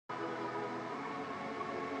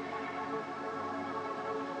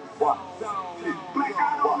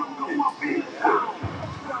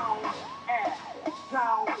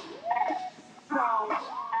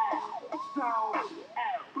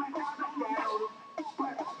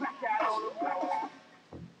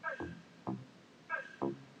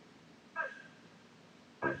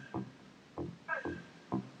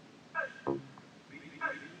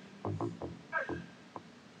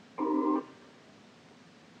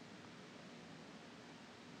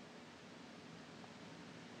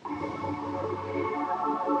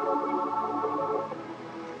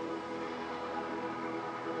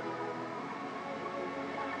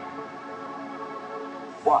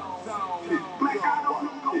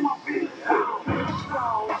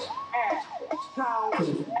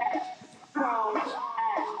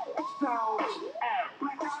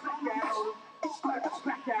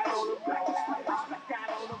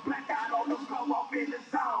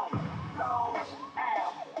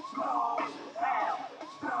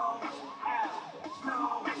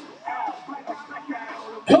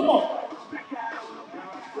Come on.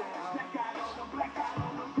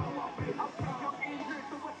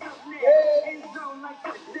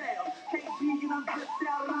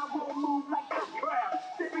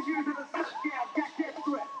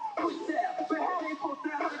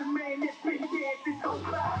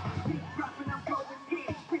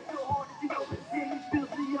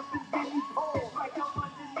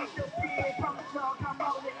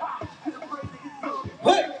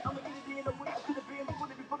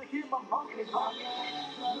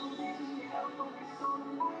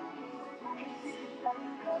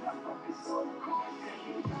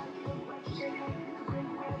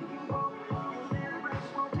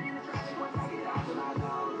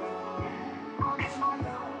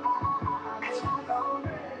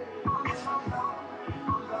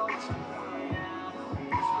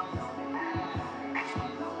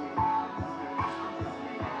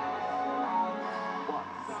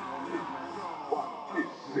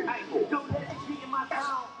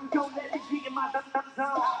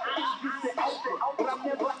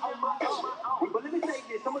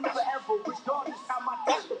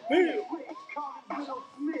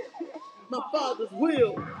 My Father's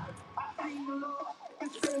will.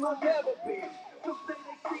 I'll never be. Some say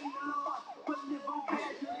they seen the Lord, but live on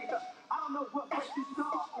casually. I don't know what makes you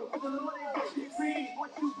talk, but the Lord ain't what you see.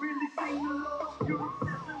 What you really seen the Lord, you're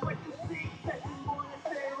obsessed with what you see. Testing more than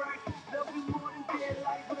say right, love you more than dead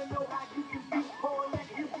life. Wanna know how you can be poor and let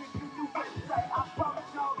Him give you new website. I promise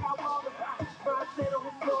y'all, I want to buy. Mindset on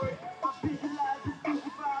His glory. I visualize His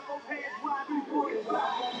 55 on page wide before His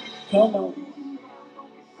life. Come on.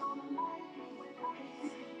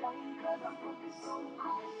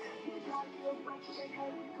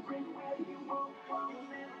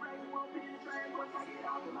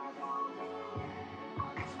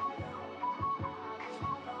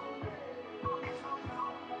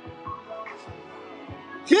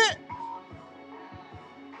 Yeah.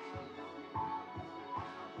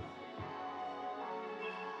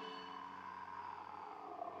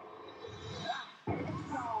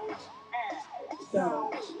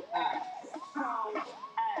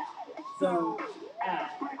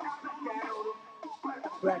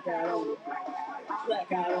 Black out on them.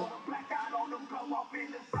 Black out on them. Come up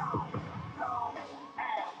in the zone.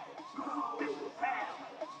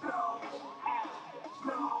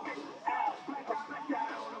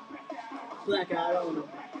 Black out on them.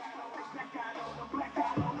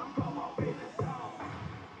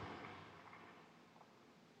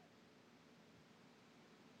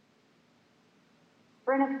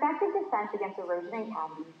 For an effective defense against erosion and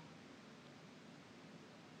cavities,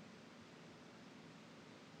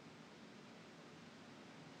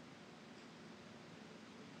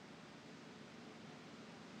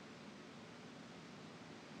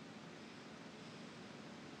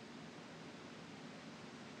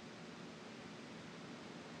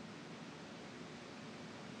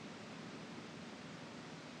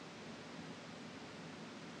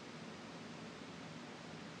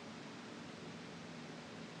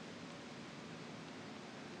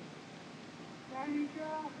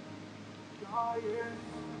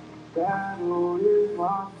 Battle is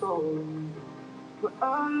my story, but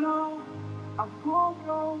alone I won't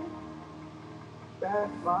know.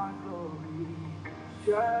 That's my glory.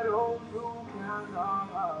 Shadows who cannot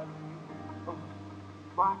hide me.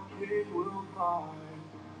 My King will fight.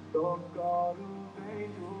 The God of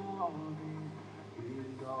angel armies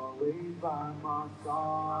is always by my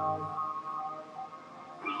side.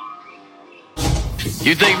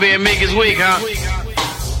 You think being meek is weak, huh?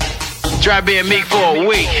 Try being meek for a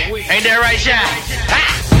week. Ain't that right, Shy?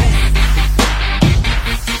 Ha!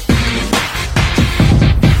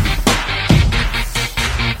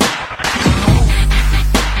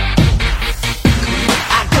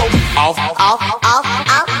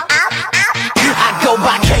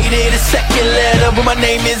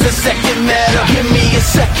 second matter. Give me a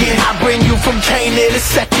second, I bring you from Cain to the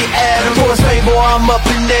second Adam. For his pain, boy, I'm up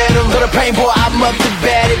and at him. For the pain, boy, I'm up to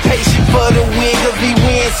bat it. Patient for the win, cause we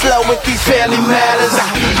win slow if these family matters.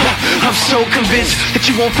 I'm so convinced that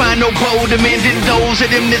you won't find no bolder men than those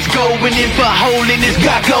of them that's going in for holiness.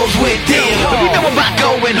 God goes with them. We know about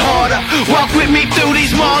going harder. Walk with me through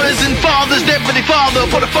these martyrs and fathers. Definitely father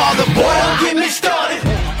for the father. Boy, don't get me started.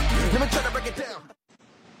 Let me try to break it down.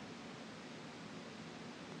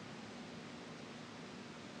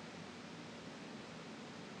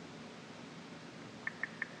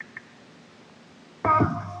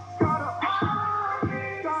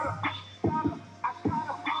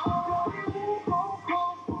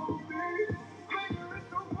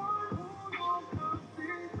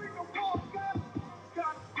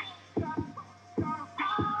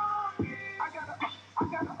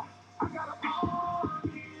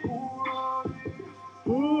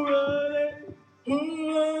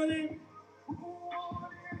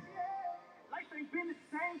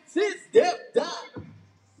 Sit, step, die.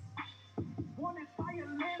 Wanted fire,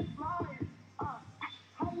 landslide.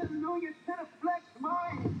 Hallelujah to the flex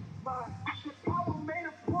mind. The power made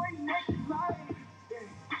a point next line.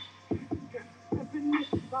 Stepping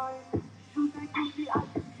this line. Shoes ain't Gucci, I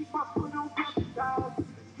just keep my foot on reptiles.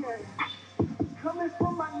 Yeah. Coming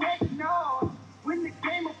from my neck now. When the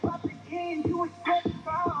game about to end, you expect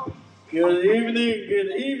foul. Good evening,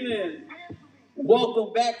 good evening.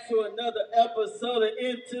 Welcome back to another episode of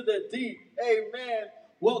Into the Deep. Amen.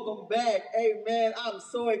 Welcome back. Amen. I'm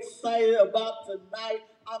so excited about tonight.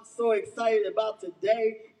 I'm so excited about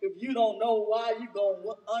today. If you don't know why, you're going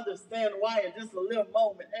to understand why in just a little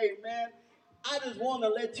moment. Amen. I just want to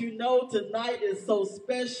let you know tonight is so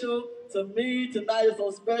special to me. Tonight is so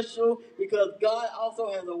special because God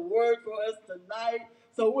also has a word for us tonight.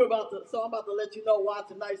 So I'm about to let you know why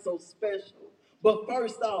tonight's so special. But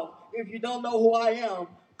first off, if you don't know who I am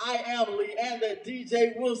Leander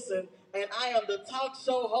DJ Wilson, and I am the talk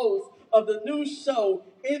show host of the new show,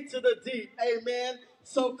 Into the Deep. Amen.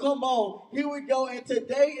 So come on, here we go. And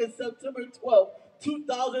today is September 12th,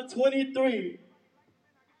 2023.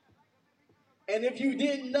 And if you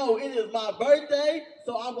didn't know, it is my birthday,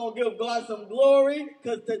 so I'm going to give God some glory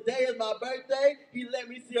because today is my birthday. He let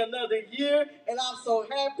me see another year, and I'm so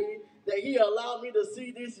happy that he allowed me to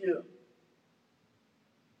see this year.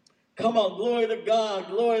 Come on, glory to God,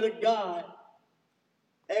 glory to God.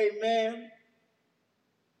 Amen.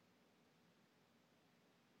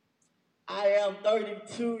 I am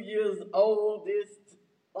 32 years old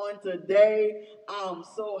on today. I'm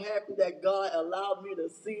so happy that God allowed me to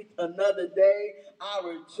see another day. I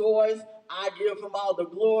rejoice. I give him all the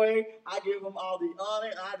glory. I give him all the honor.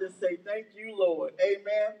 And I just say thank you, Lord.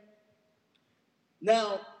 Amen.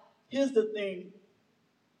 Now, here's the thing.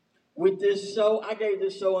 With this show, I gave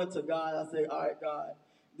this show unto God. I said, all right, God,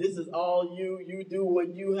 this is all you. You do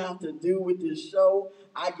what you have to do with this show.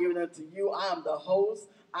 I give it unto you. I am the host.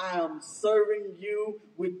 I am serving you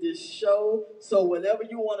with this show. So whatever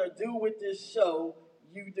you want to do with this show,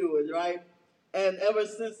 you do it, right? And ever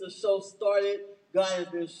since the show started, God has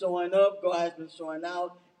been showing up, God has been showing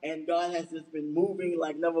out, and God has just been moving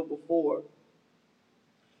like never before.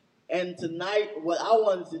 And tonight, what I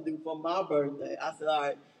wanted to do for my birthday, I said, all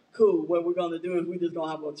right, cool. What we're going to do is we're just going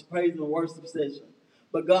to have a praise and worship session.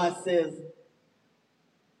 But God says,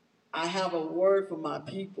 I have a word for my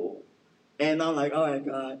people. And I'm like, all right,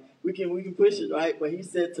 God, we can push it, right? But he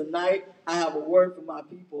said, tonight, I have a word for my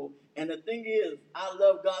people. And the thing is, I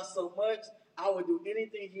love God so much, I would do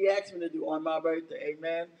anything he asked me to do on my birthday,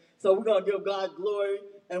 amen? So we're going to give God glory,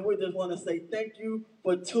 and we just want to say thank you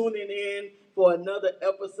for tuning in for another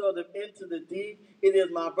episode of Into the Deep. It is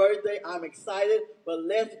my birthday. I'm excited, but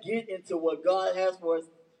let's get into what God has for us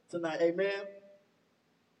tonight, amen?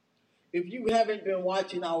 If you haven't been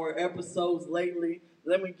watching our episodes lately,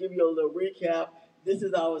 let me give you a little recap. This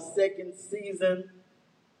is our second season.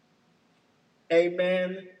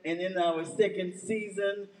 Amen. And in our second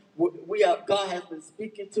season, God has been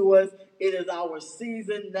speaking to us. It is our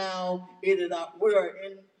season now. We are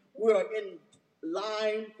in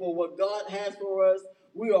line for what God has for us.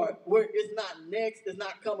 It's not next, it's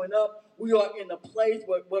not coming up. We are in a place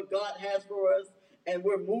where what God has for us, and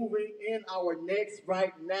we're moving in our next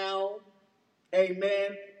right now.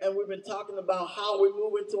 Amen. And we've been talking about how we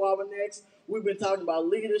move into our next. We've been talking about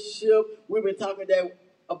leadership. We've been talking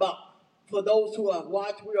about, for those who have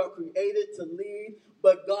watched, we are created to lead,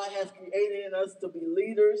 but God has created in us to be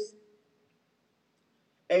leaders.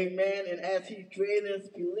 Amen. And as he created us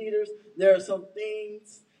to be leaders, there are some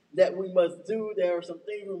things that we must do. There are some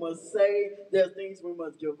things we must say. There are things we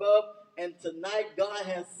must give up. And tonight,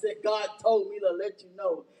 God told me to let you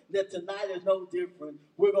know that tonight is no different.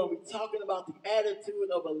 We're going to be talking about the attitude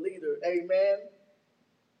of a leader. Amen.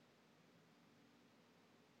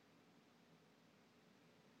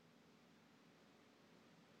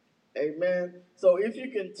 Amen. So if you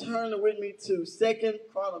can turn with me to Second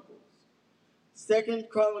Chronicles. Second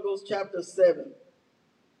Chronicles chapter 7.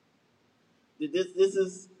 This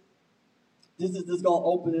is just gonna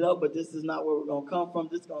open it up, but this is not where we're gonna come from.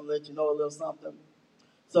 This is gonna let you know a little something.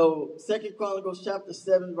 So Second Chronicles chapter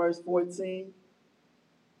 7, verse 14.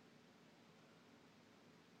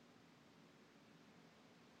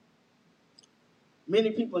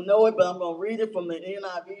 Many people know it, but I'm gonna read it from the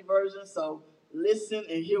NIV version. So listen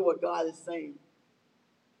and hear what God is saying.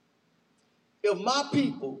 If my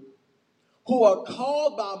people who are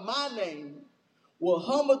called by my name will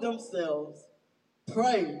humble themselves,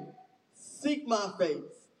 pray, seek my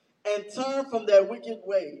face, and turn from their wicked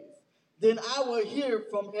ways, then I will hear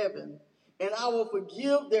from heaven, and I will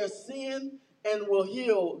forgive their sin and will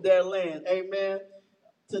heal their land. Amen.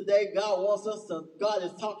 Today, God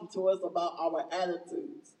is talking to us about our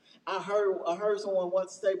attitudes. I heard someone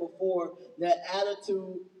once say before that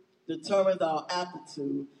attitude determines our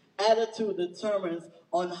aptitude. Attitude determines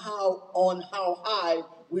on how high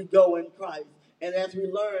we go in Christ. And as we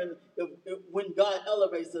learn, when God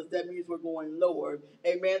elevates us, that means we're going lower.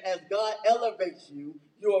 Amen. As God elevates you,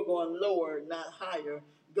 you are going lower, not higher.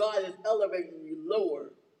 God is elevating you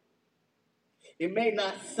lower. It may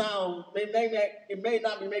not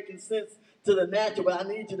be making sense to the natural, but I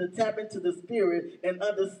need you to tap into the spirit and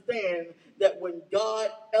understand that when God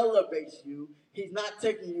elevates you, He's not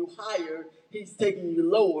taking you higher, He's taking you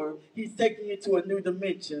lower. He's taking you to a new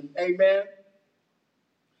dimension. Amen.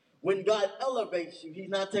 When God elevates you, He's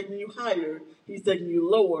not taking you higher, He's taking you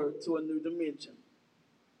lower to a new dimension.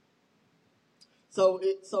 So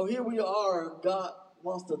here we are. God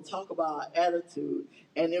wants to talk about our attitude.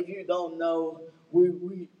 And if you don't know,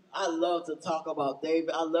 I love to talk about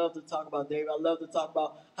David. I love to talk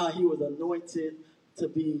about how he was anointed to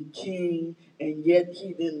be king, and yet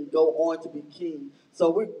he didn't go on to be king.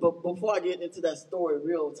 But before I get into that story,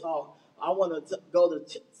 real talk, I want to go to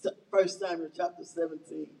 1 Samuel chapter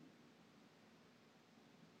 17.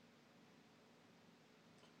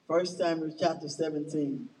 1 Samuel chapter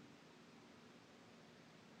 17.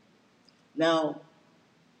 Now,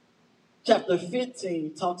 chapter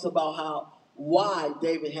 15 talks about why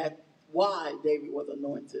David was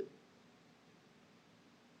anointed.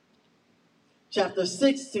 Chapter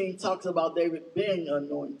 16 talks about David being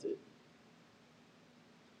anointed.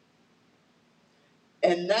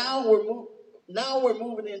 And now we're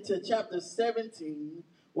moving into chapter 17,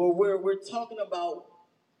 where we're talking about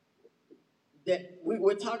that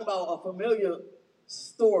we're talking about a familiar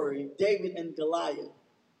story, David and Goliath.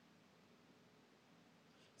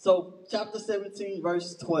 So, chapter 17,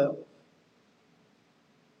 verse 12.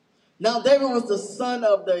 Now, David was the son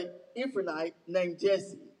of the Ephraimite named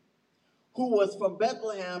Jesse, who was from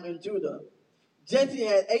Bethlehem in Judah. Jesse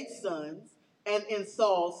had 8 sons, and in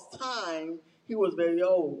Saul's time, he was very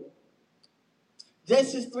old.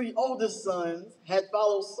 Jesse's 3 oldest sons had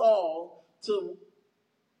followed Saul to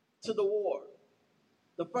the war.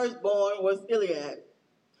 The firstborn was Eliab,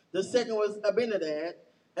 the second was Abinadab,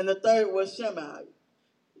 and the third was Shimei.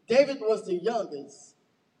 David was the youngest.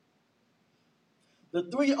 The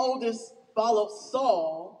 3 oldest followed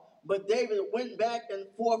Saul, but David went back and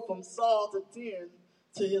forth from Saul to tend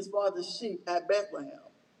to his father's sheep at Bethlehem.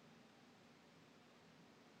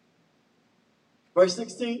 Verse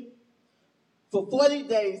 16. For 40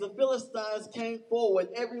 days the Philistines came forward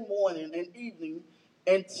every morning and evening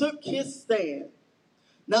and took his stand.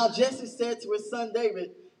 Now Jesse said to his son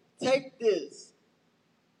David, take this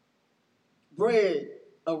bread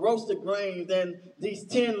of roasted grains and these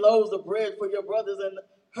 10 loaves of bread for your brothers and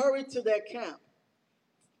hurry to their camp.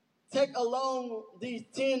 Take along these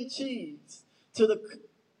 10 cheese to the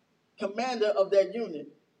commander of that unit.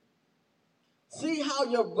 See how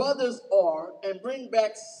your brothers are and bring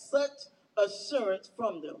back such assurance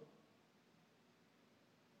from them.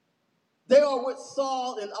 They are with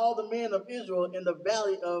Saul and all the men of Israel in the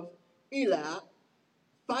valley of Elah,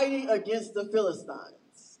 fighting against the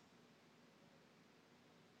Philistines.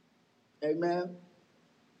 Amen.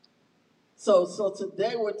 So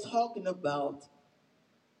today we're talking about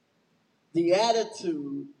the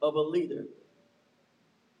attitude of a leader.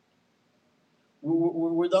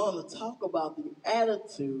 We're going to talk about the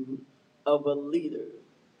attitude of a leader.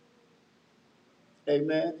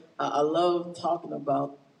 Amen. I love talking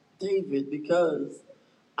about David because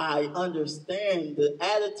I understand the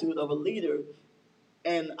attitude of a leader,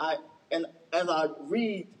 and as I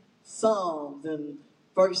read Psalms and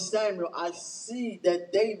First Samuel, I see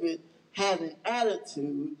that David had an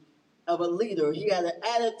attitude of a leader. He had an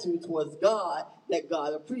attitude towards God that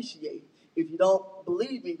God appreciates. If you don't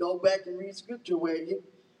believe me, go back and read scripture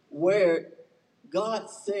where God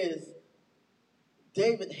says,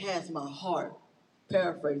 David has my heart.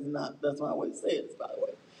 Paraphrasing, that's not what it says, by the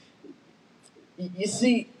way. You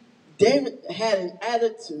see, David had an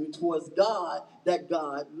attitude towards God that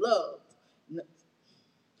God loved.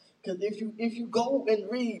 Because if you go and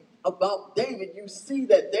read about David, you see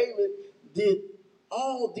that David did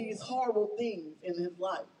all these horrible things in his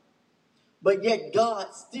life. But yet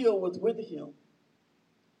God still was with him.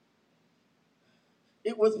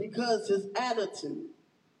 It was because his attitude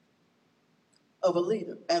of a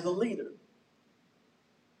leader, as a leader.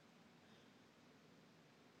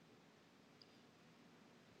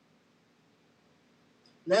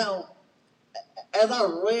 Now, as I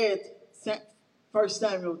read 1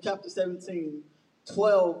 Samuel chapter 17,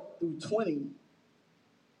 12 through 20,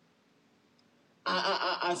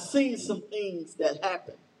 I seen some things that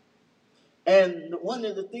happened. And one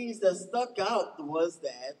of the things that stuck out was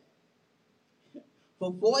that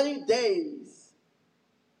for 40 days,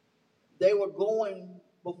 they were going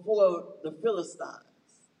before the Philistines,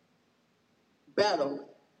 battling.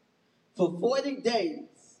 For 40 days.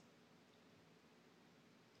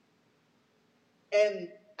 And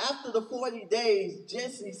after the 40 days,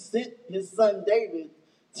 Jesse sent his son David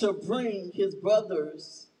to bring his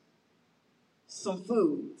brothers some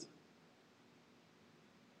food.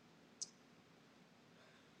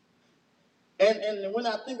 And when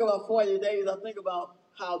I think about 40 days, I think about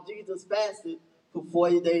how Jesus fasted for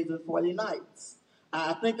 40 days and 40 nights.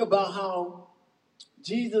 I think about how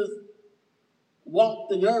Jesus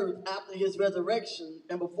walked the earth after his resurrection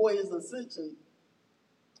and before his ascension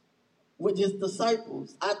with his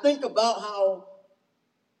disciples. I think about how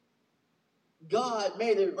God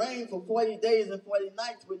made it rain for 40 days and 40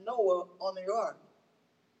 nights with Noah on the ark.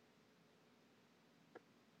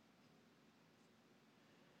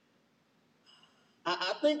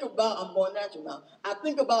 I think about, I'm going natural now. I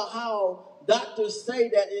think about how doctors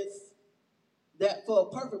say that for a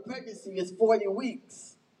perfect pregnancy is 40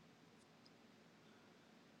 weeks.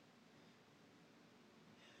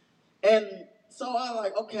 And so I'm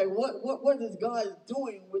like, okay, what is God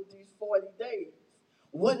doing with these 40 days?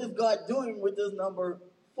 What is God doing with this number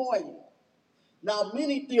 40? Now,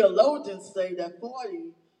 many theologians say that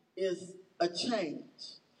 40 is a change.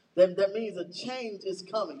 That means a change is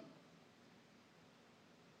coming.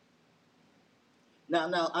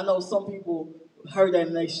 Now, I know some people heard that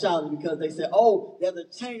and they shouted because they said, oh, there's a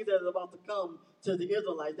change that is about to come to the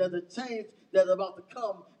Israelites. There's a change that's about to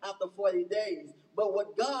come after 40 days. But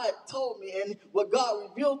what God told me and what God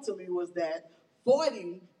revealed to me was that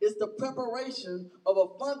 40 is the preparation of a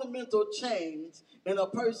fundamental change in a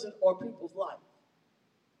person or people's life.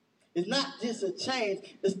 It's not just a change,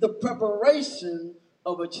 it's the preparation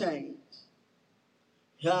of a change.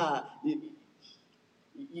 God,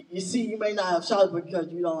 you see, you may not have shouted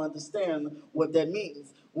because you don't understand what that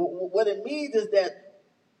means. What it means is that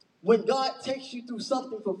when God takes you through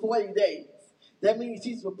something for 40 days, that means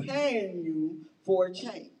he's preparing you for a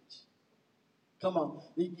change. Come on.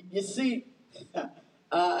 You see, as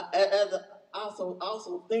I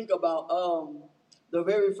also think about the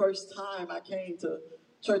very first time I came to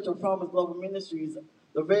Church of Promise Global Ministries,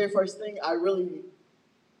 the very first thing I really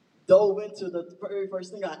dove into, the very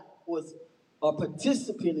first thing I was a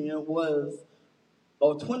participant in was a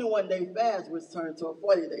 21-day fast, which turned to a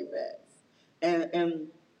 40-day fast. And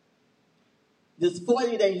this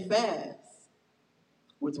 40-day fast,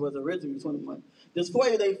 which was originally 21, this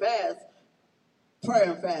 40-day fast,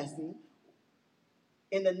 prayer and fasting,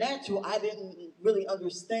 in the natural, I didn't really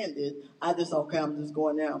understand it. I just, okay, I'm just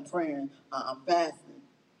going there, I'm praying, I'm fasting.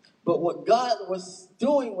 But what God was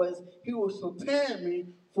doing was he was preparing me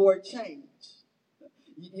for a change.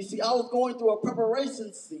 You see, I was going through a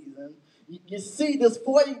preparation season. You see, this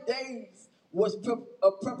 40 days was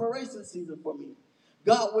a preparation season for me.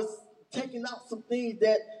 God was taking out some things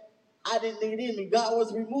that I didn't need in me. God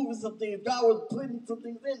was removing some things. God was putting some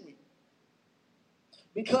things in me.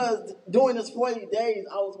 Because during this 40 days,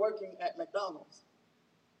 I was working at McDonald's.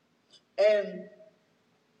 And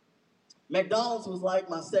McDonald's was like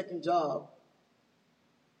my second job.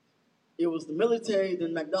 It was the military,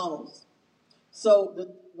 then McDonald's. So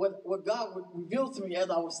what God revealed to me as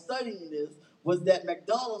I was studying this was that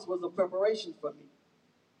McDonald's was a preparation for me.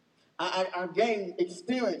 I gained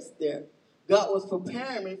experience there. God was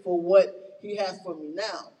preparing me for what he has for me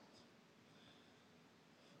now.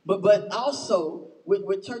 But also,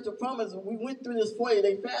 with Church of Promise, we went through this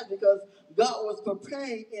 40-day fast because God was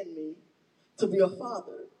preparing in me to be a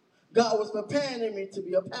father. God was preparing me to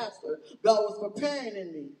be a pastor. God was preparing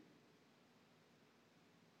in me.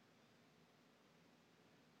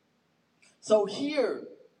 So here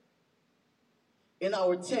in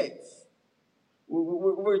our text,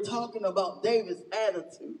 we're talking about David's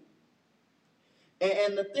attitude.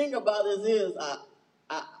 And the thing about it is,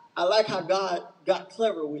 I like how God got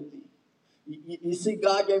clever with me. You see,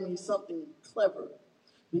 God gave me something clever.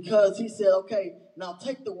 Because he said, okay, now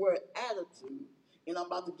take the word attitude, and I'm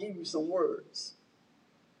about to give you some words.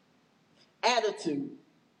 Attitude.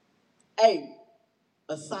 A,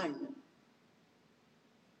 assignment.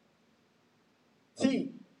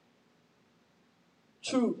 T,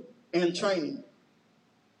 truth and training.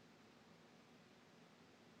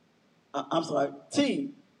 I'm sorry.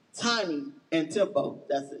 T, timing and tempo.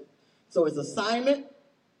 That's it. So it's assignment,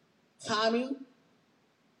 timing,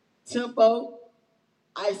 tempo,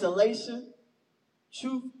 isolation,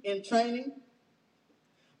 truth and training,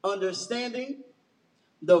 understanding,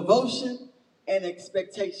 devotion, and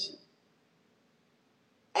expectation.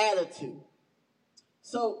 Attitude.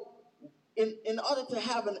 So in order to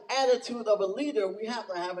have an attitude of a leader, we have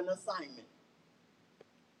to have an assignment.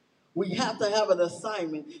 We have to have an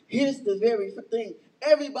assignment. Here's the very thing.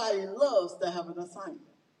 Everybody loves to have an assignment.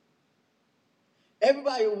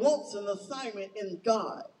 Everybody wants an assignment in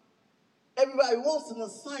God. Everybody wants an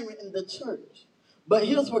assignment in the church. But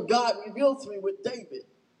here's what God revealed to me with David.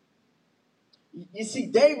 You see,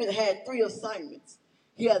 David had 3 assignments.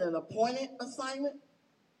 He had an appointed assignment,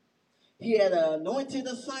 he had an anointed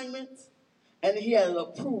assignment, and he had an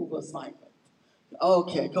approved assignment.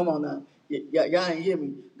 Okay, come on now. Y'all ain't hear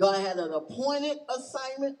me. God had an appointed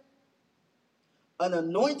assignment, an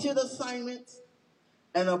anointed assignment,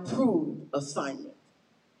 and an approved assignment.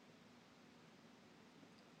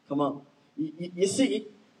 Come on. You see,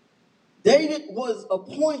 David was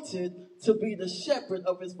appointed to be the shepherd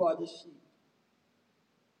of his father's sheep.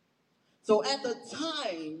 So at the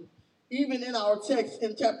time, even in our text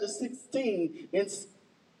in chapter 16,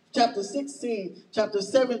 chapter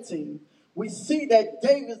 17, we see that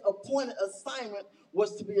David's appointed assignment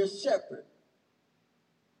was to be a shepherd.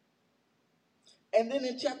 And then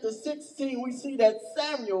in chapter 16, we see that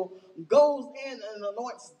Samuel goes in and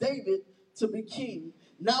anoints David to be king.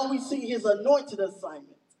 Now we see his anointed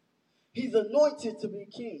assignment. He's anointed to be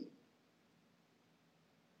king.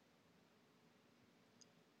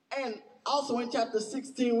 And also in chapter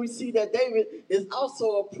 16, we see that David is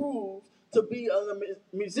also approved to be a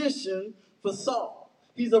musician for Saul.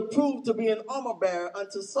 He's approved to be an armor bearer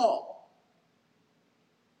unto Saul.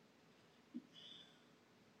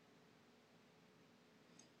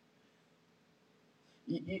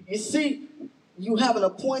 You see, you have an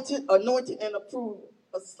appointed, anointed, and approved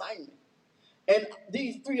assignment. And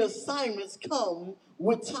these 3 assignments come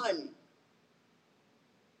with timing.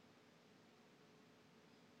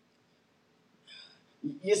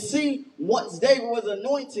 You see, once David was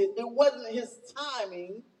anointed, it wasn't his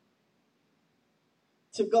timing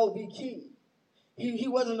to go be king. He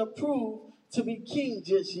wasn't approved to be king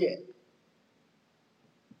just yet.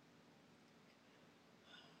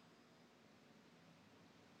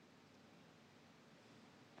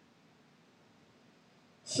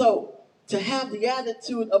 So, to have the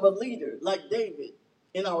attitude of a leader like David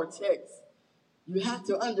in our text, you have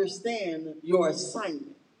to understand your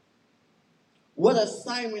assignment. What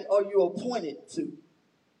assignment are you appointed to?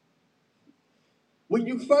 When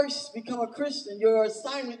you first become a Christian, your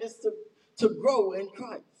assignment is to grow in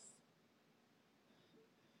Christ.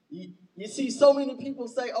 You see, so many people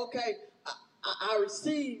say, okay, I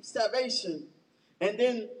received salvation. And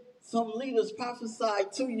then some leaders prophesy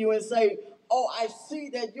to you and say, oh, I see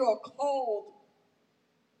that you're called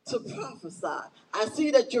to prophesy. I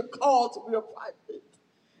see that you're called to be a prophet.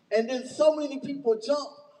 And then so many people jump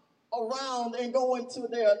around and go into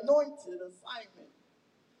their anointed assignment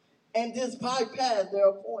and just bypass their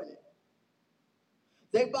appointment.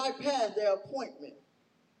 They bypass their appointment.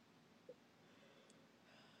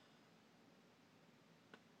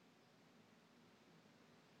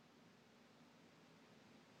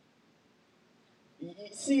 You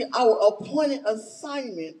see, our appointed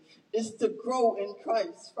assignment is to grow in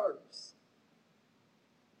Christ first.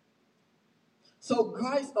 So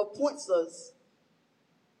Christ appoints us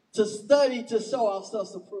to study to show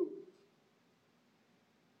ourselves approved.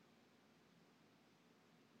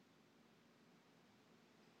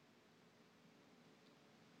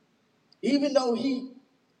 Even though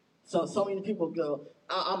so many people go,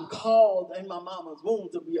 I'm called in my mama's womb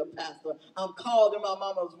to be a pastor. I'm called in my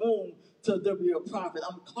mama's womb to be a prophet.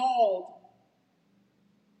 I'm called.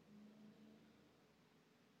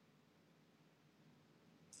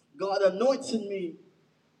 God anointed me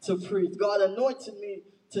to preach. God anointed me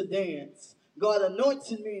to dance. God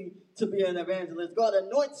anointed me to be an evangelist. God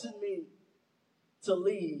anointed me to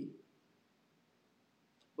lead.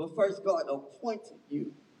 But first, God appointed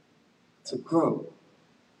you to grow.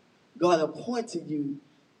 God appointed you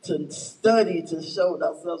to study, to show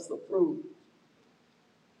thyself approved.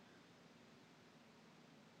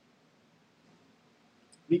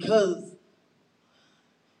 Because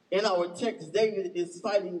in our text, David is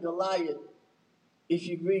fighting Goliath. If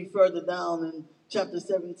you read further down in chapter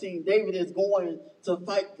 17, David is going to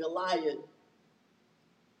fight Goliath.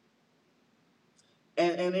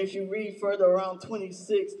 And if you read further around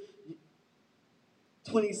 26,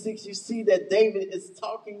 you see that David is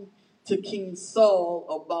talking to King Saul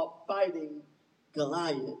about fighting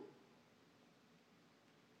Goliath.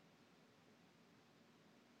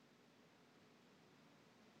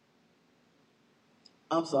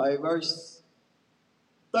 I'm sorry, verse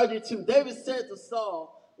 32. David said to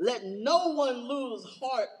Saul, "Let no one lose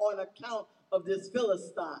heart on account of this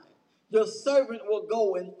Philistine. Your servant will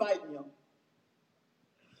go and fight him."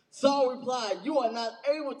 Saul replied, "You are not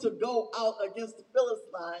able to go out against the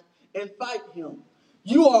Philistine and fight him.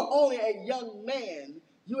 You are only a young man.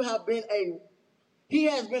 He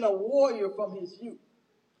has been a warrior from his youth."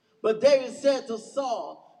 But David said to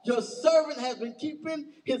Saul, "Your servant has been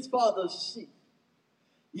keeping his father's sheep."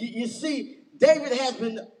 You see, David has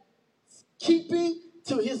been keeping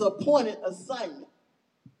to his appointed assignment.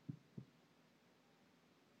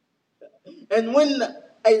 And when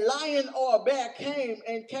a lion or a bear came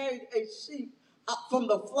and carried a sheep out from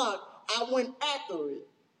the flock, I went after it,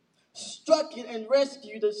 struck it, and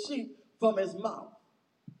rescued the sheep from his mouth.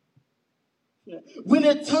 When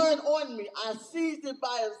it turned on me, I seized it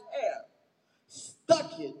by its hair,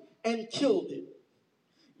 stuck it, and killed it.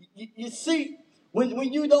 You see,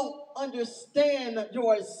 when you don't understand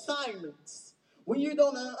your assignments, when you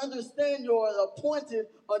don't understand your appointed,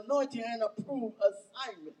 anointed, and approved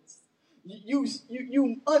assignments, you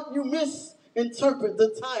misinterpret the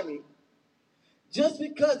timing. Just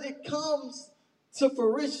because it comes to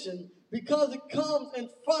fruition, because it comes in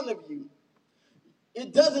front of you,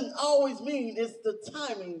 it doesn't always mean it's the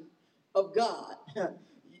timing of God.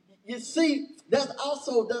 You see, that's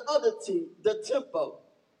also the other T, the tempo.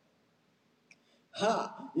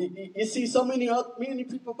 You see, so many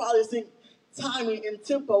people probably think timing and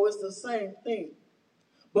tempo is the same thing.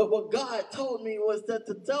 But what God told me was that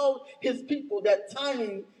to tell his people that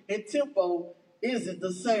timing and tempo isn't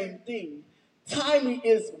the same thing. Timing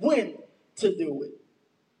is when to do it.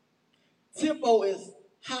 Tempo is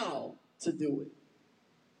how to do it.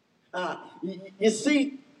 You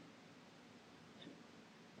see,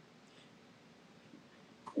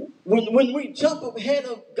 when we jump ahead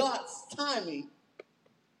of God's timing,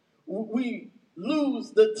 we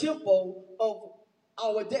lose the tempo of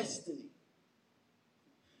our destiny.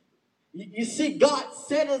 You see, God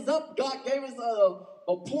set us up. God gave us an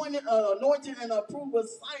appointed, anointed, and approved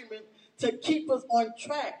assignment to keep us on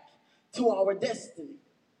track to our destiny.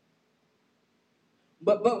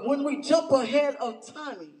 But when we jump ahead of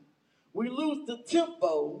timing, we lose the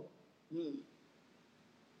tempo.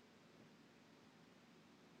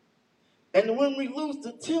 And when we lose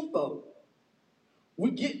the tempo,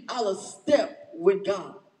 we get out of step with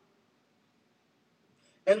God.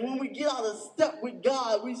 And when we get out of step with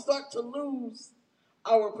God, we start to lose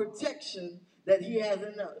our protection that he has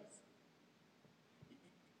in us.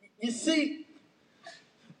 You see,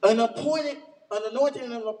 an appointed, an anointed,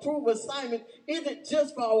 and an approved assignment isn't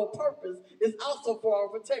just for our purpose, it's also for our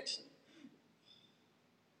protection.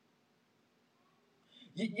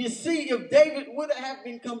 You see, if David would have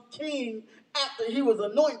become king after he was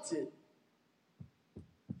anointed,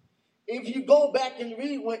 if you go back and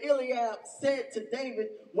read what Eliab said to David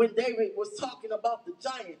when David was talking about the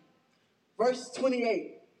giant, verse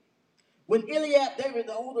 28, when Eliab,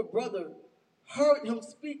 David's older brother, heard him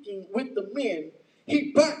speaking with the men,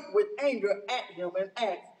 he burnt with anger at him and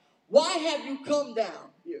asked, "Why have you come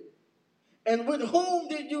down here? And with whom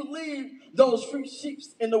did you leave those free sheep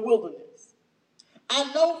in the wilderness?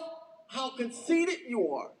 I know how conceited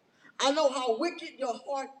you are. I know how wicked your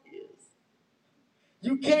heart is.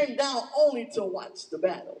 You came down only to watch the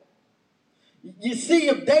battle." You see,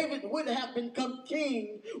 if David would have become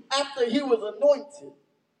king after he was anointed,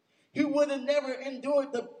 he would have never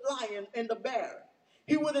endured the lion and the bear.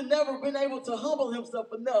 He would have never been able to humble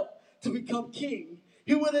himself enough to become king.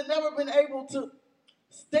 He would have never been able to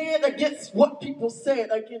stand against what people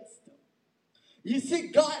said against him. You see,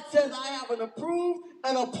 God says, "I have an approved,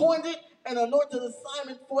 an appointed, and anointed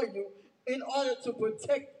assignment for you in order to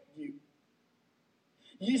protect you."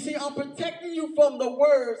 You see, I'm protecting you from the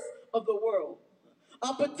words of the world.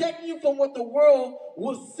 I'm protecting you from what the world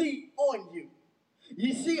will see on you.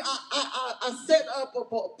 You see, I set up a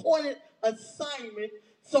appointed assignment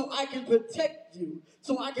so I can protect you,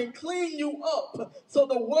 so I can clean you up, so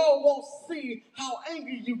the world won't see how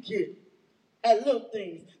angry you get at little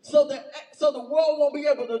things, so the world won't be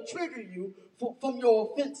able to trigger you from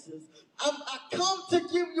your offenses. I come to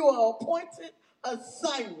give you an appointed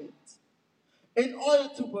assignment in order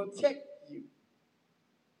to protect you.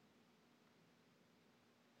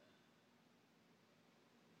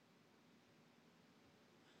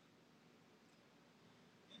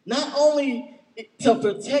 Not only to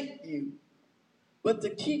protect you, but to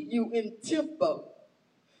keep you in tempo.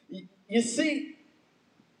 You see,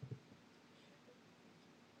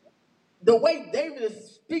 the way David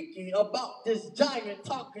is speaking about this giant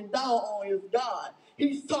talking down on his God,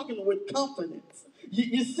 he's talking with confidence.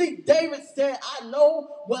 You see, David said, I know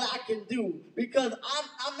what I can do because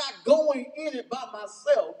I'm not going in it by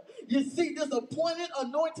myself. You see, this appointed,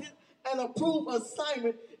 anointed, and approved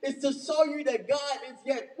assignment is to show you that God is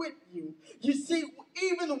yet with you. You see,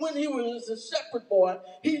 even when he was a shepherd boy,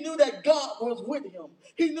 he knew that God was with him.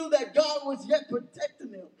 He knew that God was yet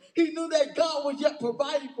protecting him. He knew that God was yet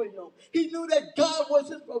providing for him. He knew that God was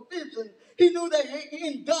his provision. He knew that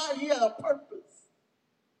in God he had a purpose.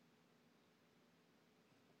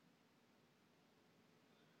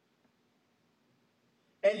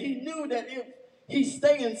 And he knew that if he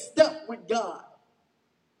stayed in step with God,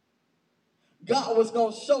 God was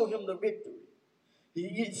going to show him the victory.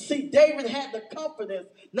 You see, David had the confidence,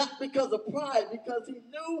 not because of pride, because he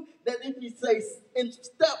knew that if he stays in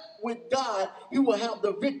step with God, he will have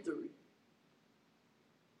the victory.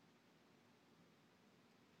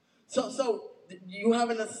 So you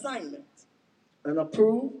have an assignment, an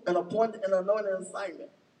approved, an appointed, and anointed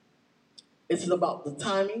assignment. It's about the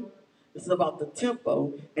timing, it's about the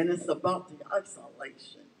tempo, and it's about the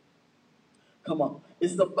isolation. Come on.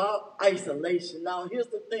 It's about isolation. Now, here's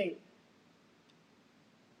the thing.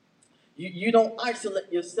 You don't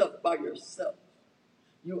isolate yourself by yourself.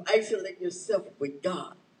 You isolate yourself with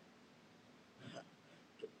God.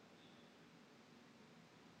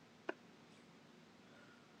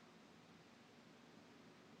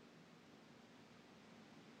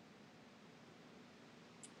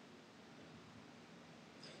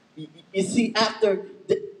 You see,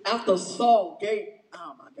 after Saul gave,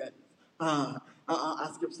 oh my goodness,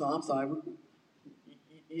 I skipped Saul. I'm sorry.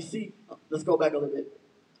 You see, let's go back a little bit.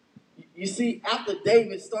 You see, after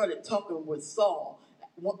David started talking with Saul,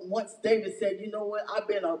 once David said, you know what, I've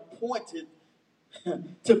been appointed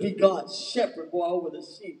to be God's shepherd boy over the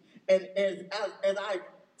sheep. And as I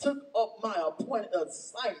took up my appointed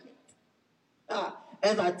assignment,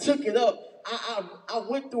 as I took it up, I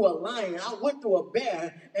went through a lion, I went through a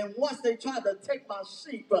bear, and once they tried to take my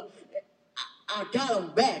sheep, I got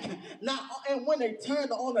them back. Now, and when they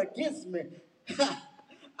turned on against me,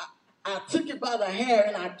 I took it by the hair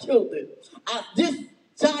and I killed it. This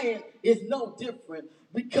giant is no different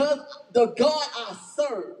because the God I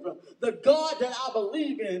serve, the God that I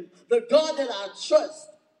believe in, the God that I trust,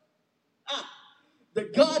 the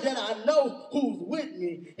God that I know who's with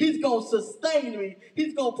me, he's going to sustain me.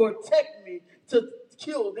 He's going to protect me to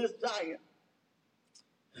kill this giant.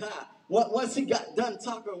 Once he got done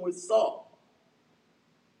talking with Saul,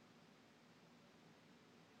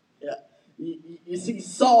 yeah, you see,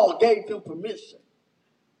 Saul gave him permission.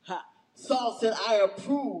 Saul said, I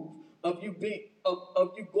approve of you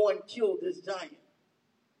going to kill this giant.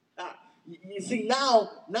 You see, now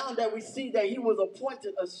that we see that he was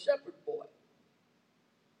appointed a shepherd boy,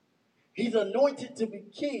 he's anointed to be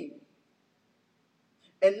king.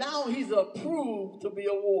 And now he's approved to be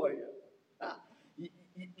a warrior.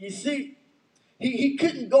 You see, he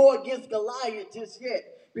couldn't go against Goliath just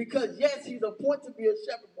yet. Because yes, he's appointed to be a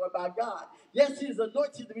shepherd boy by God. Yes, he's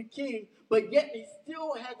anointed to be king. But yet he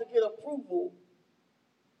still had to get approval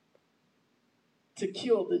to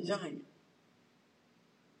kill the giant.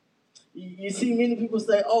 You see, many people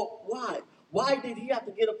say, oh, why? Why did he have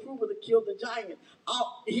to get approval to kill the giant?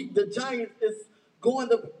 The giant is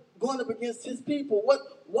going up against his people.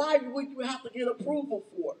 Why would you have to get approval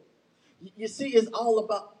for? You see, it's all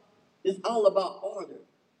about order.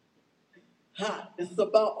 It's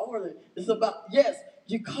about order. It's about, yes,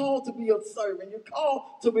 you're called to be a servant. You're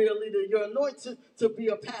called to be a leader. You're anointed to be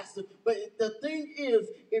a pastor. But the thing is,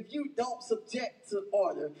 if you don't subject to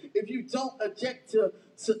order, if you don't object to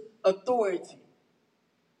authority,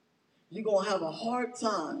 you're going to have a hard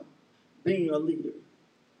time being a leader.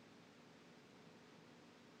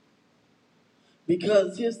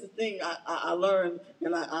 Because here's the thing I learned,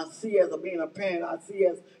 and I see as being a parent, I see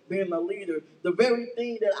as being a leader, the very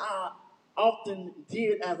thing that I often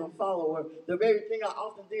did as a follower, the very thing I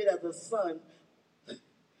often did as a son,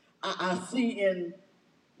 I see in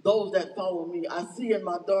those that follow me. I see in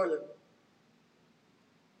my daughter.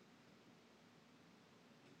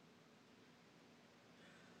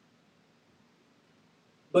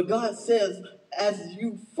 But God says, as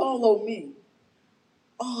you follow me,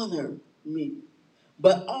 honor me,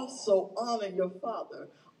 but also honor your father,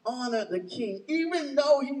 honor the king. Even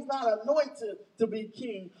though he's not anointed to be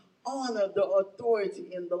king, honor the authority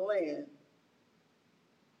in the land.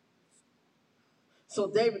 So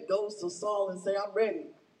David goes to Saul and say, I'm ready.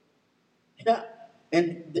 Yeah.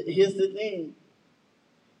 And here's the thing.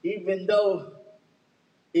 Even though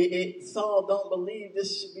Saul don't believe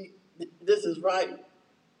this is right,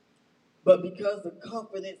 but because the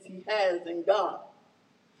confidence he has in God,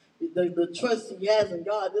 the trust he has in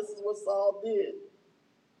God, this is what Saul did.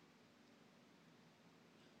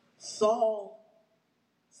 Saul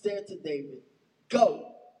said to David,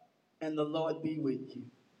 go, and the Lord be with you.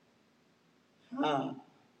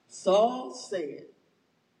 Saul said,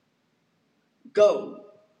 go,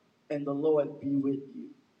 and the Lord be with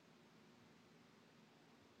you.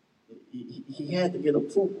 He had to get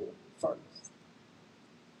approval first.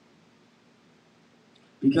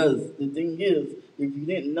 Because the thing is, if you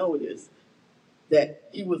didn't know this, that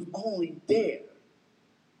he was only there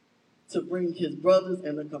to bring his brothers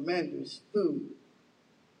and the commanders food.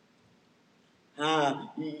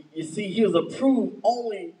 You see, he was approved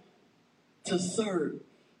only to serve.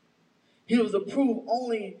 He was approved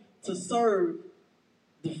only to serve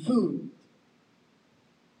the food.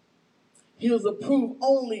 He was approved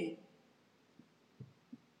only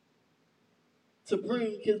to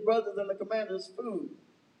bring his brothers and the commanders food.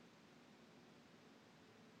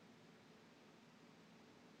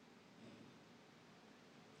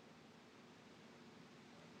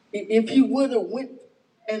 If he would have went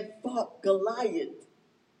and fought Goliath,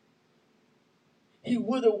 he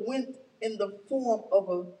would have went in the form of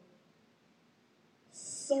a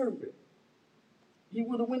servant. He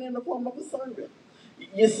would have went in the form of a servant.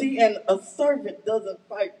 You see, and a servant doesn't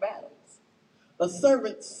fight battles. A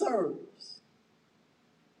servant serves.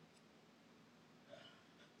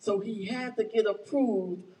 So he had to get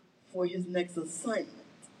approved for his next assignment.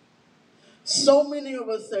 So many of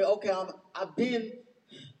us say, okay, I've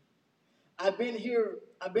been here,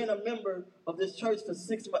 I've been a member of this church for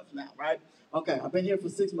 6 months now, right? Okay, I've been here for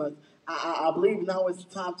 6 months. I believe now it's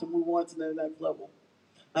time to move on to the next level.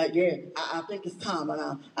 I think it's time,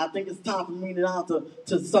 and I think it's time for me now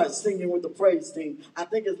to start singing with the praise team. I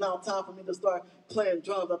think it's now time for me to start playing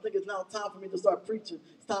drums. I think it's now time for me to start preaching.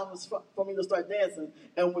 It's time for me to start dancing.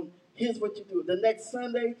 And here's what you do. The next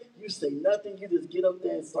Sunday, you say nothing. You just get up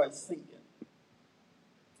there and start singing.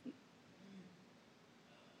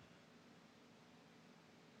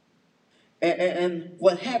 And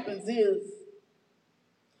what happens is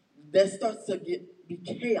there starts to be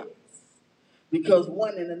chaos. Because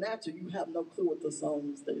one, in the natural, you have no clue what the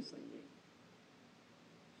songs they're singing.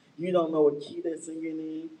 You don't know what key they're singing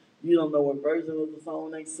in. You don't know what version of the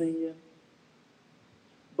song they're singing.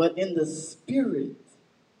 But in the spirit,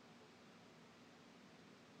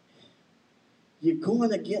 you're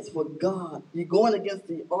going against what God, you're going against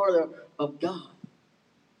the order of God.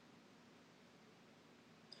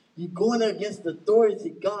 You're going against the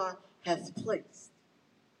authority God has placed.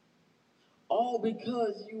 All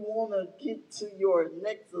because you want to get to your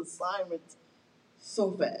next assignment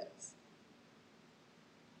so fast.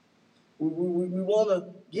 We want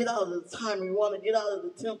to get out of the time. We want to get out of the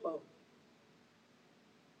tempo.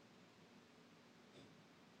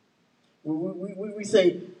 We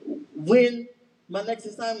say, when my next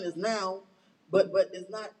assignment is now, but it's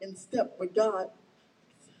not in step with God.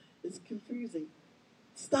 It's confusing.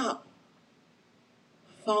 Stop.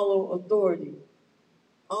 Follow authority.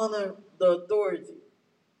 Honor the authority.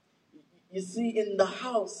 You see, in the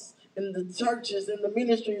house, in the churches, in the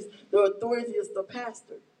ministries, the authority is the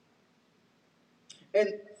pastor.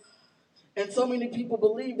 And so many people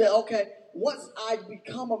believe that, okay, once I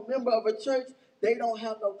become a member of a church, they don't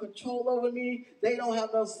have no control over me. They don't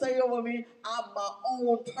have no say over me. I'm my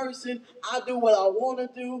own person. I do what I want to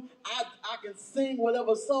do. I can sing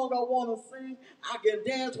whatever song I want to sing. I can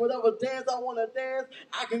dance whatever dance I want to dance.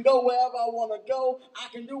 I can go wherever I want to go. I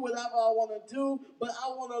can do whatever I want to do. But I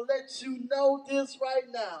want to let you know this right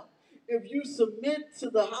now. If you submit to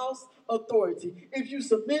the house authority, if you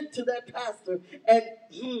submit to that pastor, and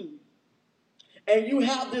you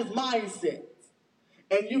have this mindset,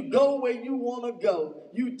 and you go where you want to go,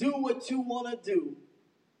 you do what you want to do,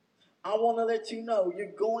 I want to let you know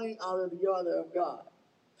you're going out of the order of God.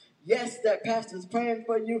 Yes, that pastor's praying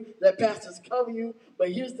for you, that pastor's covering you,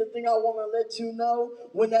 but here's the thing I want to let you know.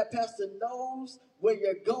 When that pastor knows where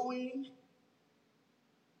you're going,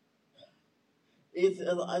 it's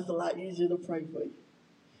a lot easier to pray for you.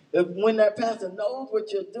 When that pastor knows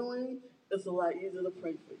what you're doing, it's a lot easier to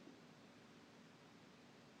pray for you.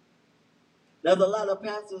 There's a lot of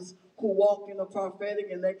pastors who walk in the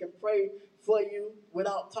prophetic and they can pray for you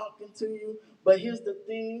without talking to you. But here's the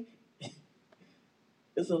thing,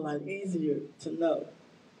 it's a lot easier to know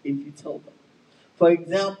if you told them. For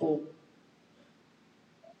example,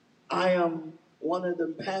 I am one of the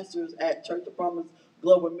pastors at Church of Promise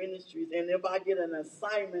Global Ministries, and if I get an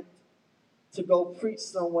assignment to go preach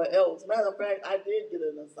somewhere else, matter of fact, I did get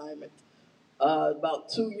an assignment about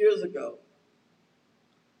 2 years ago.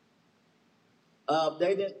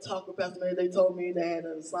 They didn't talk with Pastor Mary. They told me they had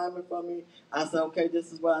an assignment for me. I said, okay,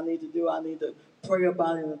 this is what I need to do. I need to pray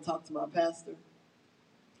about it and talk to my pastor.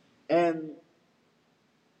 And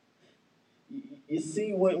you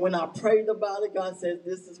see, when I prayed about it, God says,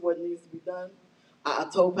 this is what needs to be done. I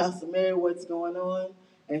told Pastor Mary what's going on,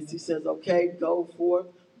 and she says, okay, go forth,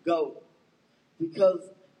 go. Because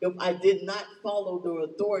if I did not follow the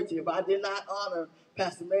authority, if I did not honor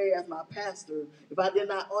Pastor Mary as my pastor, if I did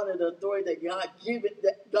not honor the authority that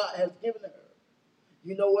God has given her,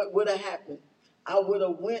 you know what would have happened? I would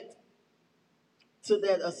have went to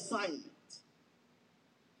that assignment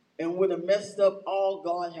and would have messed up all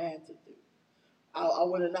God had to do. I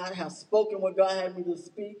would have not have spoken what God had me to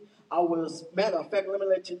speak. I would have, matter of fact, let me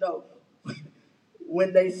let you know.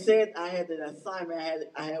 When they said I had an assignment,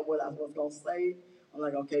 I had what I was going to say. I'm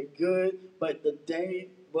like, okay, good. But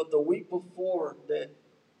the week before that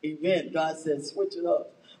event, God said, switch it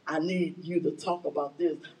up. I need you to talk about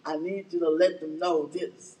this. I need you to let them know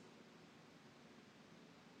this.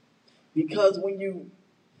 Because when you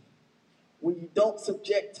don't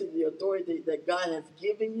subject to the authority that God has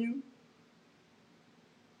given you,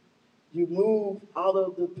 you move out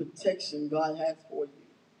of the protection God has for you.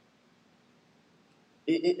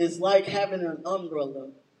 It's like having an umbrella,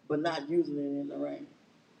 but not using it in the rain.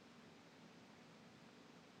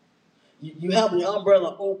 You have the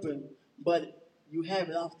umbrella open, but you have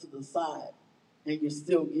it off to the side, and you're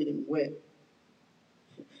still getting wet.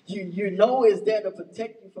 You know it's there to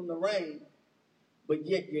protect you from the rain, but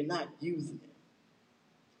yet you're not using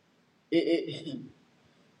it.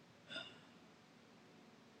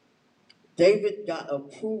 David got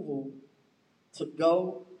approval to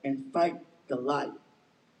go and fight Goliath.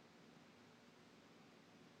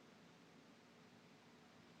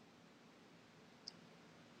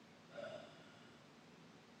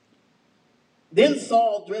 Then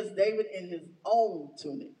Saul dressed David in his own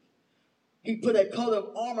tunic. He put a coat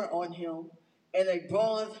of armor on him and a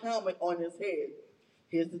bronze helmet on his head.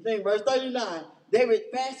 Here's the thing, verse 39. David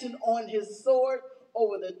fastened on his sword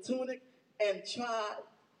over the tunic and tried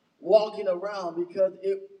walking around because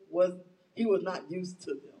he was not used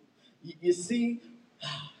to them. You see,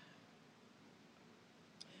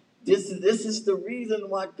 this is the reason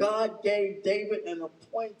why God gave David an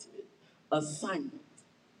appointed assignment.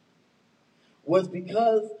 Was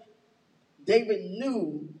because David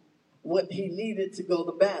knew what he needed to go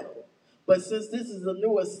to battle. But since this is a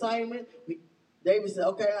new assignment, David said,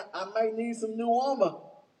 okay, I might need some new armor.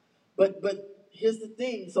 But here's the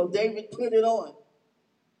thing. So David put it on.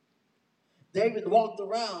 David walked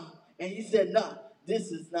around and he said, nah,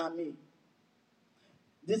 this is not me.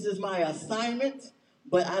 This is my assignment,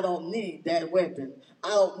 but I don't need that weapon. I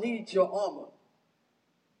don't need your armor.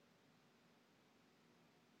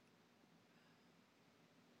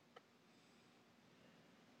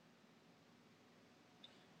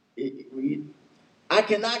 I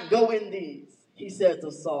cannot go in these, he said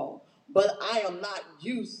to Saul, but I am not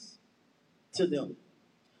used to them.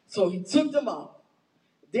 So he took them off.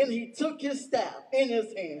 Then he took his staff in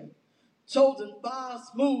his hand, chosen 5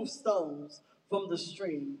 smooth stones from the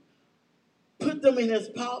stream, put them in his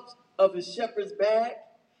pouch of his shepherd's bag,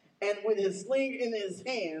 and with his sling in his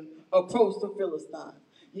hand, approached the Philistine.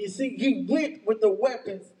 You see, he went with the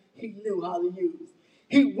weapons he knew how to use.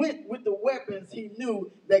 He went with the weapons he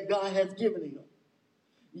knew that God has given him.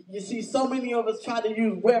 You see, so many of us try to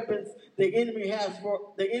use weapons the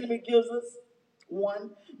enemy gives us.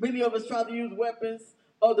 One. Many of us try to use weapons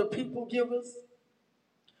other people give us.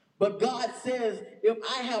 But God says, if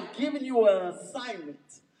I have given you an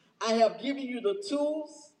assignment, I have given you the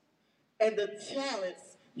tools and the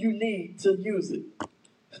talents you need to use it.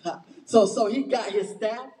 So he got his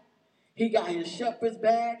staff, he got his shepherd's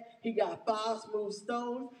bag, he got 5 smooth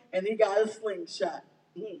stones, and he got a slingshot.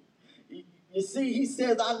 You see, he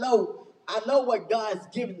says, I know what God's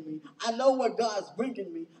given me. I know what God's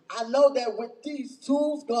bringing me. I know that with these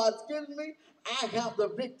tools God's given me, I have the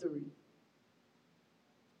victory.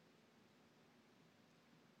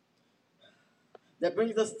 That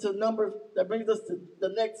brings us to the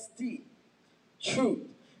next T, truth.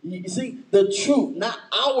 You see, the truth, not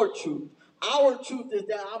our truth. Our truth is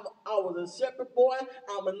that I was a shepherd boy,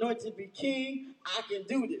 I'm anointed to be king, I can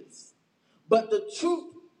do this. But the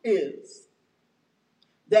truth is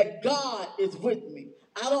that God is with me.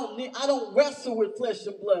 I don't wrestle with flesh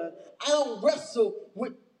and blood. I don't wrestle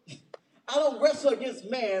against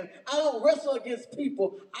man. I don't wrestle against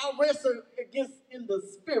people. I wrestle against in the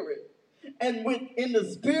spirit. And in the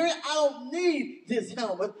spirit, I don't need this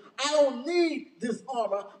helmet. I don't need this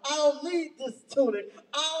armor. I don't need this tunic.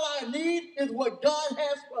 All I need is what God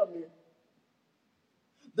has for me.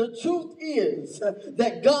 The truth is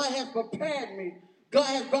that God has prepared me. God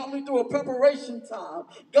has brought me through a preparation time.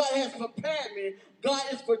 God has prepared me. God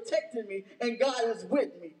is protecting me. And God is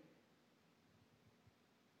with me.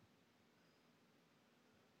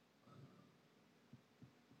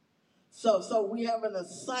 So we have an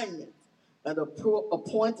assignment, an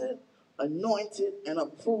appointed, anointed, and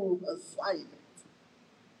approved assignment.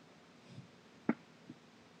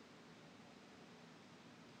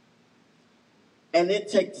 And it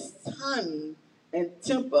takes timing and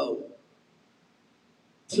tempo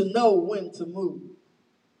to know when to move.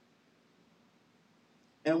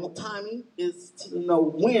 And what timing is to know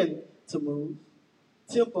when to move.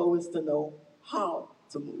 Tempo is to know how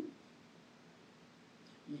to move.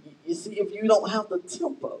 You see, if you don't have the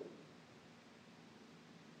tempo,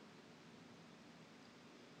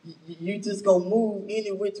 you just gonna move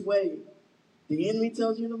any which way the enemy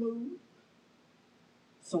tells you to move.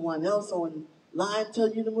 Someone else online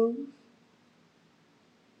tells you to move.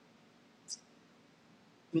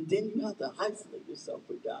 But then you have to isolate yourself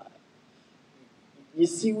with God. You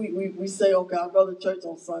see, we say, okay, I'll go to church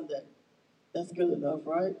on Sunday. That's good enough,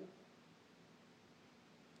 right?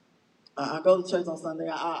 I go to church on Sunday.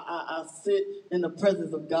 I sit in the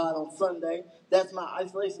presence of God on Sunday. That's my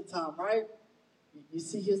isolation time, right? You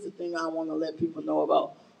see, here's the thing I want to let people know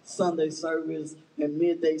about Sunday service and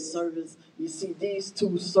midday service. You see, these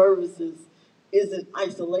two services isn't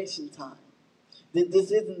isolation time.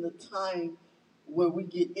 This isn't the time where we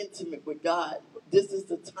get intimate with God. This is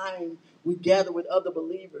the time we gather with other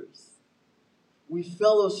believers. We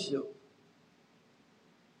fellowship.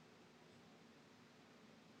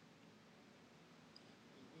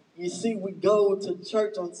 You see, we go to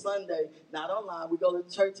church on Sunday, not online. We go to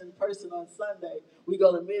church in person on Sunday. We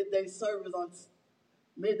go to midday service,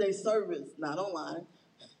 not online.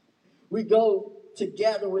 We go to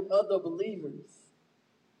gather with other believers.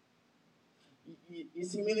 You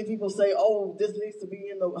see, many people say, oh, this needs to be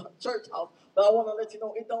in the church house. But I want to let you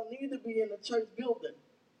know, it don't need to be in the church building.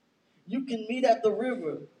 You can meet at the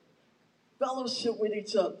river, fellowship with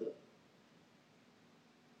each other.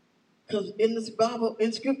 Because in this Bible,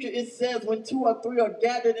 in Scripture, it says, when 2 or 3 are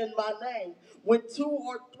gathered in my name, when 2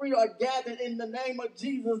 or 3 are gathered in the name of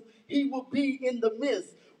Jesus, he will be in the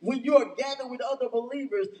midst. When you are gathered with other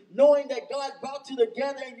believers, knowing that God brought you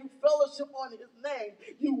together and you fellowship on his name,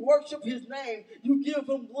 you worship his name, you give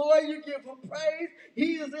him glory, you give him praise,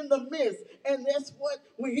 he is in the midst. And that's what,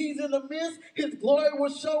 when he's in the midst, his glory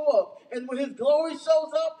will show up. And when his glory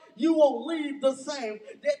shows up, you won't leave the same.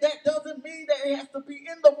 That doesn't mean that it has to be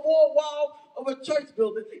in the four walls of a church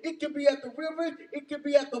building. It can be at the river. It can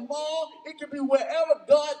be at the mall. It can be wherever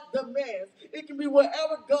God demands. It can be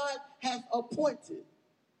wherever God has appointed.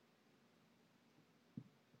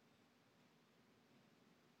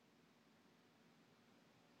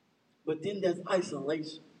 But then there's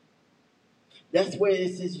isolation. That's where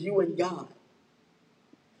it's just you and God.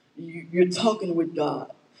 You're talking with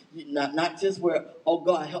God. Not just where, oh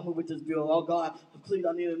God, help me with this bill. Oh God, please,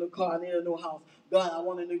 I need a new car. I need a new house. God, I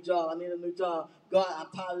want a new job. I need a new job. God, I'm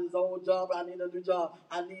tired of this old job. I need a new job.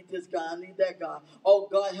 I need this God. I need that God. Oh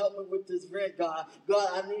God, help me with this rent, God. God,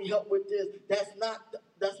 I need help with this. That's not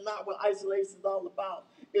what isolation is all about.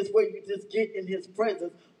 It's where you just get in his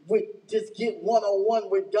presence. Just get one-on-one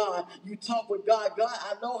with God. You talk with God. God,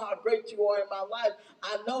 I know how great you are in my life.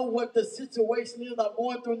 I know what the situation is I'm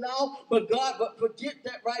going through now, but God, forget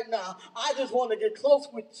that right now. I just want to get close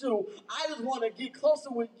with you. I just want to get closer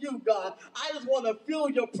with you, God. I just want to feel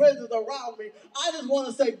your presence around me. I just want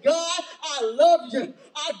to say, God, I love you.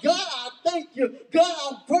 God, I thank you. God,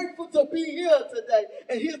 I'm grateful to be here today.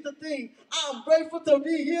 And here's the thing. I'm grateful to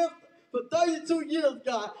be here for 32 years,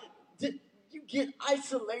 God. You get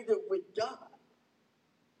isolated with God.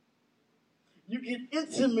 You get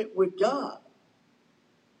intimate with God.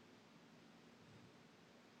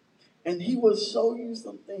 And he will show you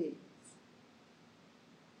some things.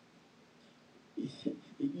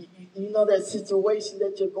 You know that situation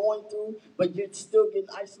that you're going through, but you're still getting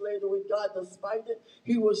isolated with God despite it?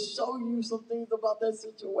 He will show you some things about that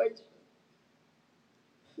situation.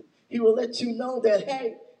 He will let you know that,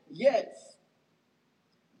 hey, yes,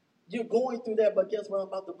 you're going through that, but guess what? I'm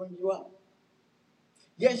about to bring you out.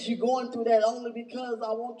 Yes, you're going through that only because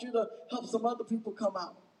I want you to help some other people come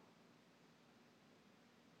out.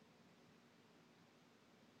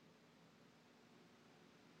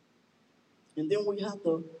 And then we have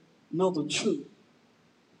to know the truth.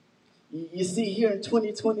 You see, here in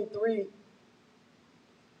 2023,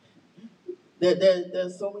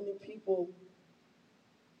 there's so many people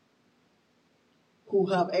who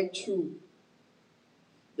have a truth.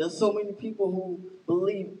 There's so many people who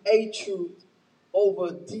believe a truth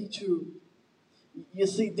over the truth. You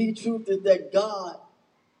see, the truth is that God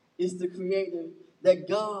is the creator, that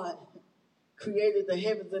God created the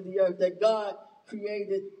heavens and the earth, that God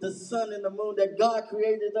created the sun and the moon, that God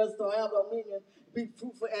created us to have dominion, be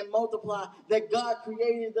fruitful and multiply, that God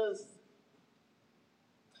created us,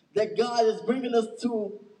 that God is bringing us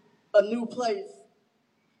to a new place.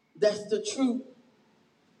 That's the truth.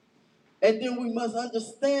 And then we must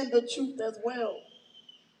understand the truth as well.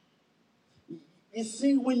 You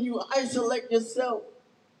see, when you isolate yourself,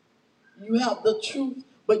 you have the truth,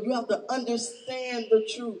 but you have to understand the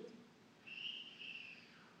truth.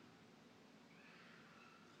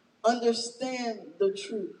 Understand the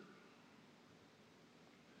truth.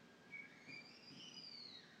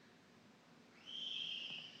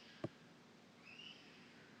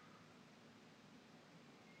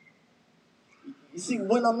 You see,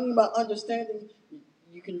 what I mean by understanding,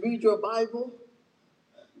 you can read your Bible,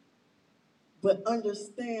 but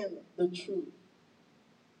understand the truth.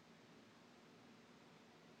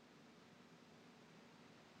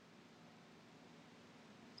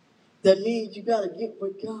 That means you got to get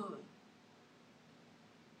with God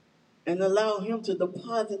and allow Him to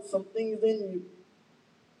deposit some things in you.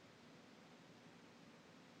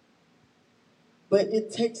 But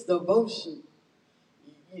it takes devotion.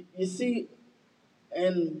 You see,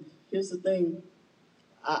 and here's the thing,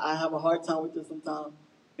 I have a hard time with this sometimes.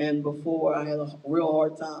 And before I had a real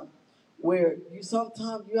hard time. Where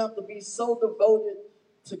sometimes you have to be so devoted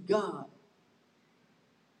to God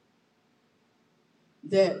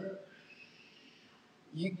that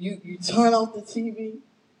you turn off the TV,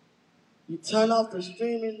 you turn off the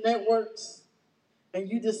streaming networks, and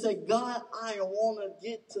you just say, God, I want to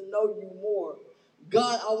get to know you more.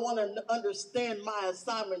 God, I want to understand my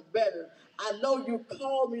assignment better. I know you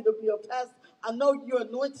called me to be a pastor. I know you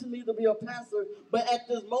anointed me to be a pastor, but at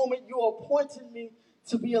this moment you appointed me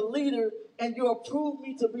to be a leader, and you approved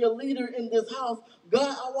me to be a leader in this house. God,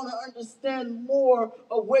 I want to understand more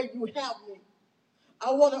of where you have me.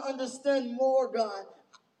 I want to understand more, God.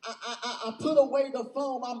 I put away the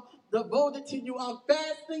phone. I'm devoted to you. I'm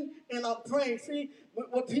fasting and I'm praying. See,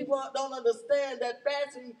 what people don't understand, that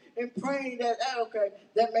fasting and praying, we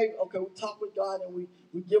talk with God and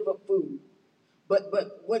we give up food. But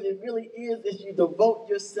what it really is you devote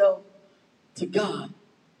yourself to God.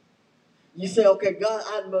 You say, okay, God,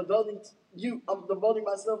 I'm devoting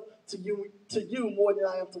myself to you more than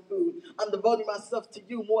I am to food. I'm devoting myself to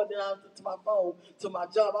you more than I am to my phone, to my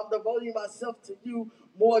job. I'm devoting myself to you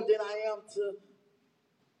more than I am to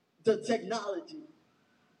the technology.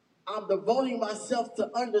 I'm devoting myself to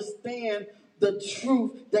understand the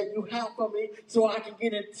truth that you have for me so I can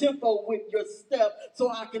get in tempo with your step, so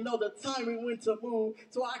I can know the timing when to move,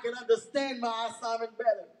 so I can understand my assignment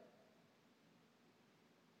better.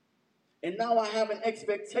 And now I have an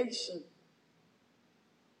expectation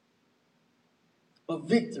of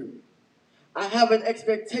victory. I have an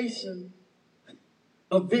expectation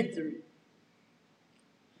of victory.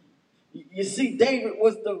 You see, David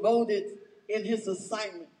was devoted in his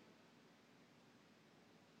assignment.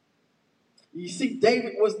 You see,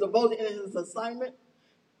 David was devoted in his assignment,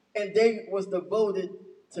 and David was devoted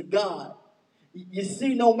to God. You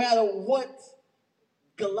see, no matter what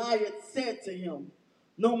Goliath said to him,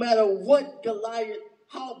 no matter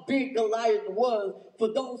how big Goliath was, for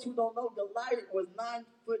those who don't know, Goliath was 9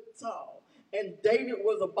 foot tall, and David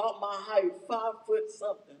was about my height, 5 foot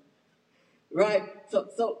something, right?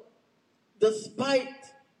 So despite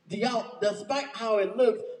how it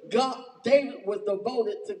looked, David was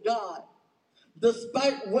devoted to God.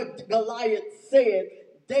 Despite what Goliath said,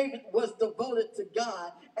 David was devoted to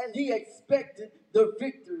God, and he expected the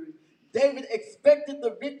victory. David expected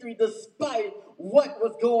the victory despite what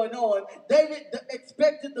was going on. David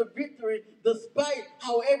expected the victory despite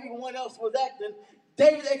how everyone else was acting.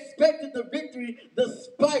 David expected the victory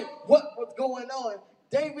despite what was going on.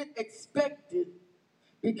 David expected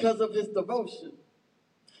because of his devotion,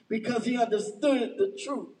 because he understood the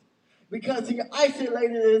truth, because he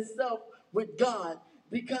isolated himself with God,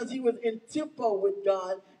 because he was in tempo with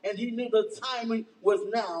God, and he knew the timing was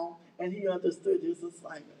now, and he understood his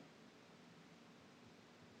assignment.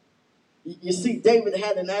 You see, David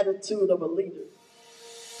had an attitude of a leader.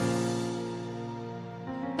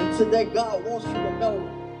 And today, God wants you to know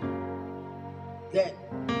that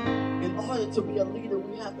in order to be a leader,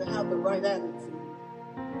 we have to have the right attitude.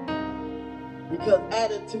 Because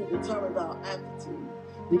attitude determines our aptitude.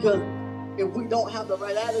 Because if we don't have the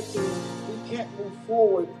right attitude, we can't move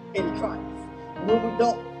forward in Christ. If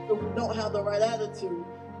we don't have the right attitude,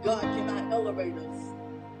 God cannot elevate us,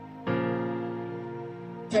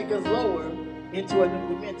 take us lower into a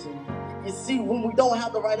new dimension. You see, when we don't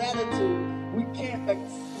have the right attitude, we can't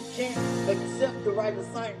accept the right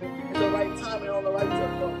assignment in the right time and on the right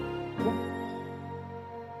tempo.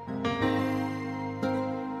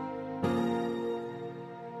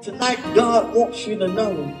 Tonight, God wants you to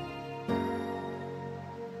know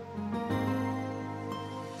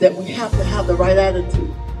that we have to have the right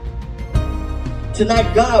attitude.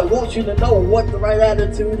 Tonight, God wants you to know what the right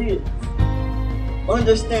attitude is.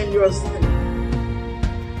 Understand your assignment.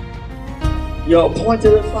 Your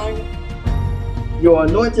appointed assignment, your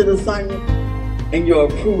anointed assignment, and your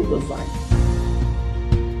approved assignment.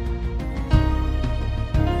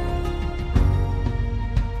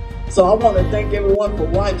 So I want to thank everyone for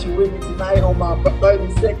watching with me tonight on my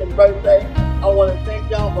 32nd birthday. I want to thank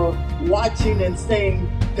y'all for watching and staying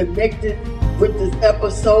connected with this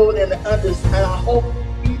episode. And I hope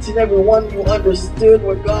each and every one of you understood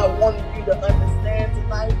what God wanted you to understand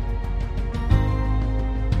tonight.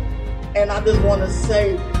 And I just want to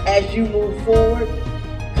say, as you move forward,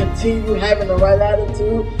 continue having the right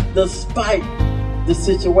attitude despite the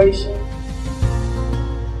situation.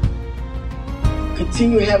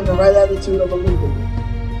 Continue having the right attitude of a leader.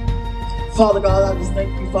 Father God, I just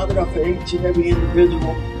thank you, Father God, for each and every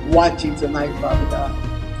individual watching tonight, Father God.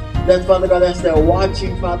 That, Father God, as they're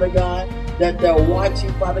watching, Father God, that they're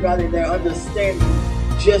watching, Father God, and they're understanding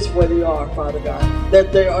just where they are, Father God.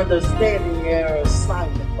 That they're understanding their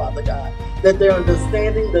assignment, Father God. That they're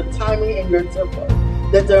understanding the timing and your tempo.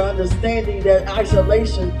 That they're understanding that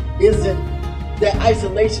isolation is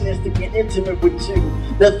to get intimate with you.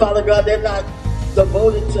 That, Father God, they're not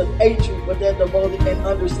devoted to hatred, but they're devoted in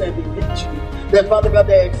understanding victory. That, Father God,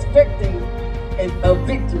 they're expecting a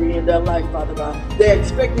victory in their life, Father God. They're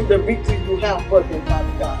expecting the victory you have for them,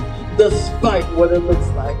 Father God, despite what it looks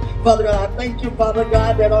like. Father God, I thank you, Father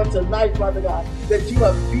God, that on tonight, Father God, that you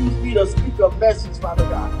have used me to speak a message, Father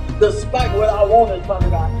God, despite what I wanted, Father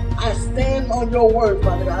God. I stand on your word,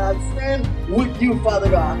 Father God. I stand with you, Father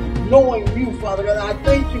God, knowing you, Father God. I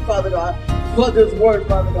thank you, Father God, for this word,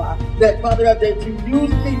 Father God. That, Father God, that you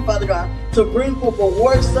use me, Father God, to bring forth a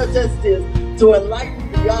word such as this, to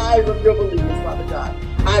enlighten the eyes of your believers, Father God.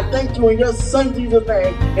 I thank you in your Son Jesus'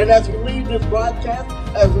 name. And as we leave this broadcast,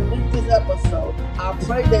 as we leave this episode, I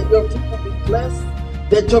pray that your people be blessed,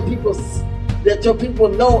 that your people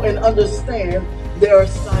know and understand their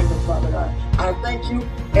assignment, Father God. I thank you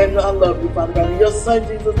and I love you, Father God. In your Son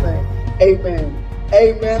Jesus' name, amen.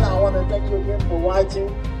 Amen. I want to thank you again for watching.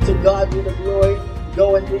 To God be the glory.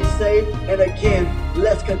 Go and be safe. And again,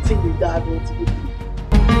 let's continue diving into the deep.